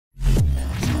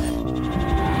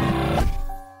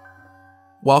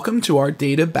Welcome to our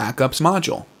Data Backups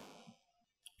module.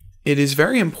 It is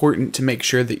very important to make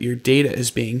sure that your data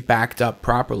is being backed up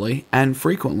properly and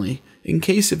frequently. In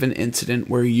case of an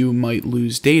incident where you might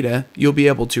lose data, you'll be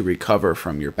able to recover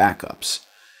from your backups.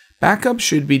 Backups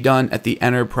should be done at the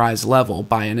enterprise level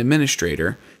by an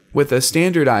administrator with a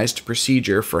standardized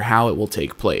procedure for how it will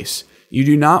take place. You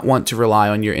do not want to rely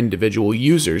on your individual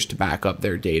users to back up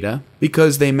their data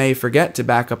because they may forget to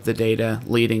back up the data,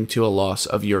 leading to a loss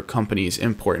of your company's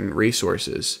important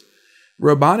resources.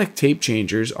 Robotic tape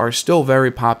changers are still very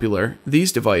popular.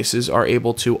 These devices are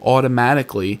able to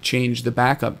automatically change the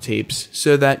backup tapes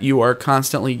so that you are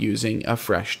constantly using a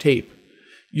fresh tape.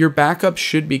 Your backups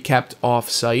should be kept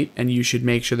off-site and you should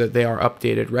make sure that they are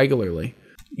updated regularly.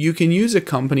 You can use a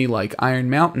company like Iron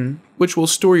Mountain, which will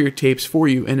store your tapes for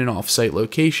you in an off-site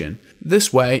location.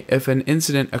 This way, if an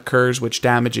incident occurs which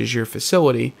damages your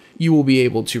facility, you will be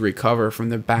able to recover from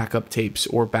the backup tapes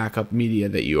or backup media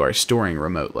that you are storing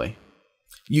remotely.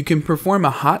 You can perform a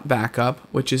hot backup,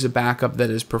 which is a backup that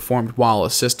is performed while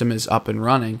a system is up and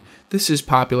running. This is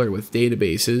popular with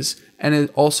databases, and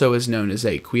it also is known as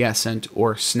a quiescent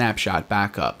or snapshot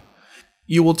backup.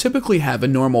 You will typically have a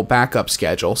normal backup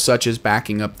schedule, such as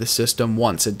backing up the system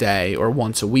once a day or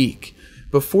once a week.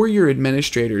 Before your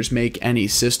administrators make any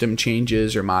system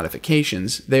changes or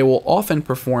modifications, they will often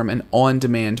perform an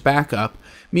on-demand backup,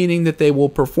 meaning that they will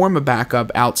perform a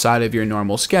backup outside of your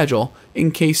normal schedule.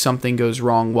 In case something goes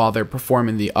wrong while they're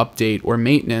performing the update or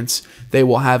maintenance, they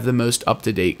will have the most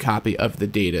up-to-date copy of the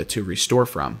data to restore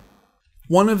from.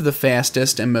 One of the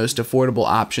fastest and most affordable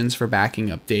options for backing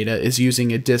up data is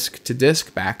using a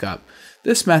disk-to-disk backup.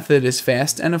 This method is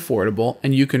fast and affordable,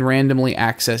 and you can randomly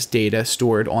access data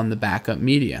stored on the backup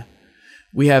media.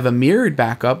 We have a mirrored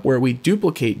backup where we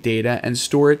duplicate data and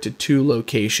store it to two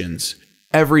locations.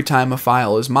 Every time a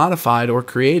file is modified or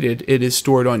created, it is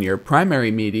stored on your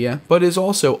primary media, but is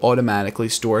also automatically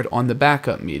stored on the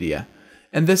backup media.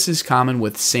 And this is common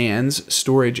with SANs,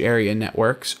 storage area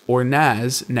networks, or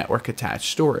NAS, network attached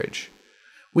storage.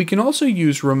 We can also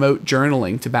use remote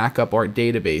journaling to back up our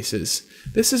databases.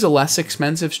 This is a less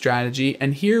expensive strategy,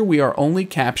 and here we are only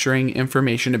capturing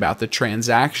information about the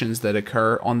transactions that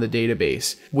occur on the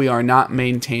database. We are not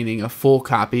maintaining a full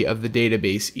copy of the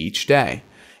database each day.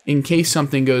 In case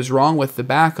something goes wrong with the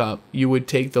backup, you would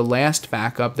take the last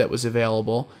backup that was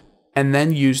available and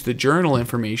then use the journal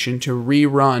information to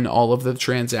rerun all of the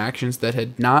transactions that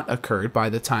had not occurred by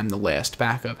the time the last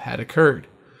backup had occurred.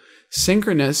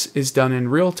 Synchronous is done in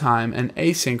real time and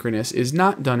asynchronous is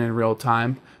not done in real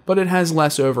time, but it has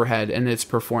less overhead and it's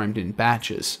performed in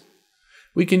batches.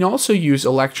 We can also use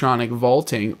electronic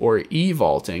vaulting or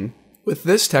e-vaulting. With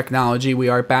this technology, we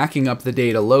are backing up the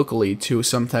data locally to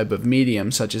some type of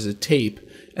medium such as a tape,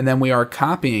 and then we are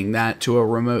copying that to a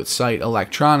remote site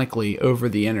electronically over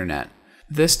the internet.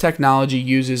 This technology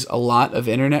uses a lot of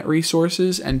internet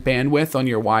resources and bandwidth on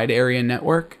your wide area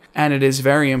network, and it is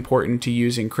very important to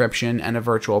use encryption and a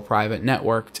virtual private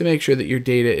network to make sure that your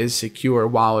data is secure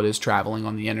while it is traveling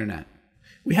on the internet.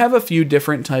 We have a few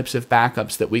different types of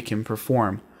backups that we can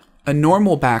perform. A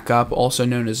normal backup, also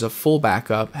known as a full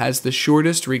backup, has the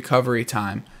shortest recovery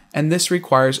time, and this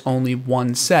requires only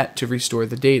one set to restore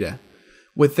the data.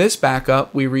 With this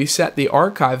backup, we reset the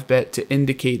archive bit to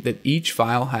indicate that each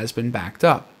file has been backed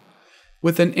up.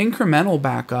 With an incremental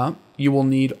backup, you will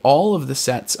need all of the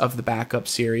sets of the backup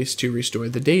series to restore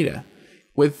the data.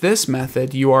 With this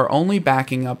method, you are only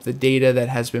backing up the data that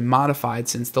has been modified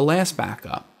since the last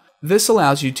backup. This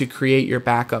allows you to create your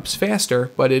backups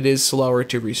faster, but it is slower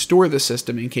to restore the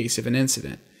system in case of an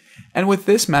incident. And with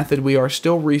this method, we are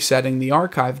still resetting the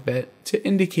archive bit to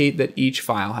indicate that each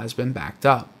file has been backed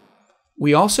up.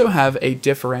 We also have a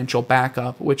differential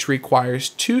backup, which requires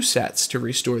two sets to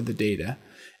restore the data.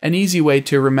 An easy way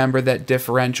to remember that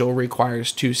differential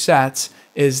requires two sets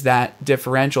is that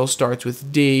differential starts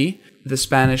with D. The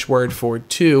Spanish word for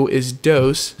two is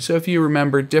dos, so if you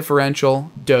remember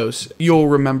differential, dos, you'll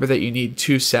remember that you need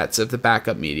two sets of the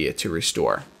backup media to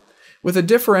restore. With a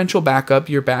differential backup,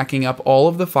 you're backing up all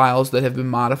of the files that have been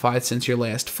modified since your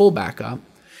last full backup.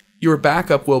 Your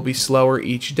backup will be slower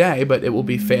each day, but it will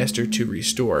be faster to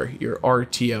restore. Your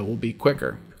RTO will be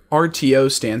quicker.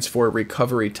 RTO stands for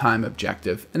Recovery Time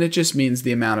Objective, and it just means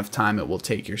the amount of time it will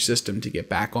take your system to get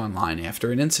back online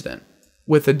after an incident.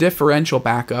 With a differential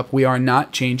backup, we are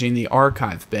not changing the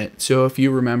archive bit, so if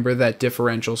you remember that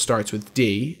differential starts with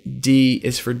D, D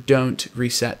is for don't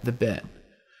reset the bit.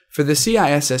 For the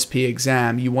CISSP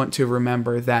exam, you want to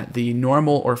remember that the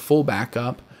normal or full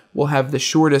backup will have the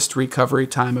shortest recovery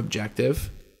time objective,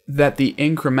 that the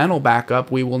incremental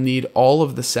backup we will need all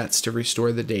of the sets to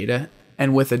restore the data,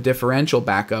 and with a differential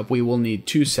backup, we will need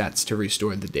 2 sets to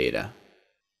restore the data.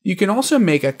 You can also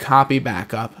make a copy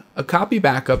backup. A copy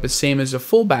backup is same as a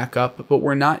full backup, but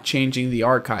we're not changing the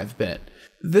archive bit.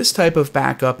 This type of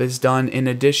backup is done in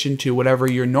addition to whatever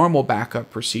your normal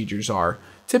backup procedures are,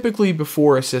 typically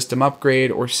before a system upgrade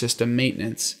or system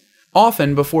maintenance.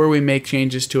 Often, before we make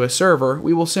changes to a server,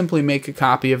 we will simply make a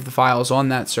copy of the files on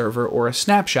that server or a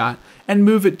snapshot and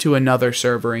move it to another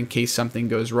server in case something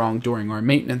goes wrong during our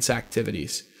maintenance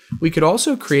activities. We could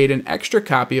also create an extra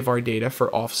copy of our data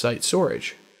for off-site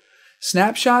storage.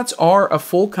 Snapshots are a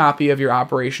full copy of your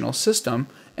operational system,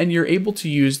 and you're able to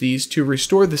use these to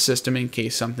restore the system in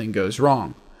case something goes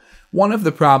wrong. One of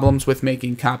the problems with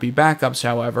making copy backups,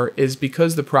 however, is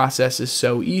because the process is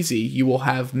so easy, you will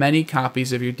have many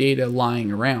copies of your data lying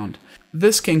around.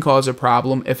 This can cause a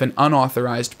problem if an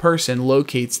unauthorized person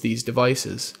locates these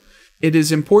devices. It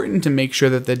is important to make sure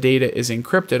that the data is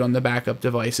encrypted on the backup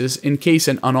devices in case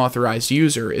an unauthorized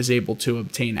user is able to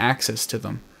obtain access to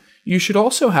them. You should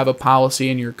also have a policy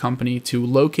in your company to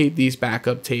locate these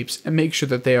backup tapes and make sure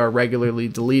that they are regularly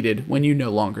deleted when you no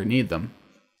longer need them.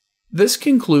 This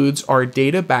concludes our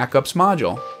Data Backups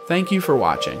module. Thank you for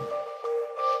watching.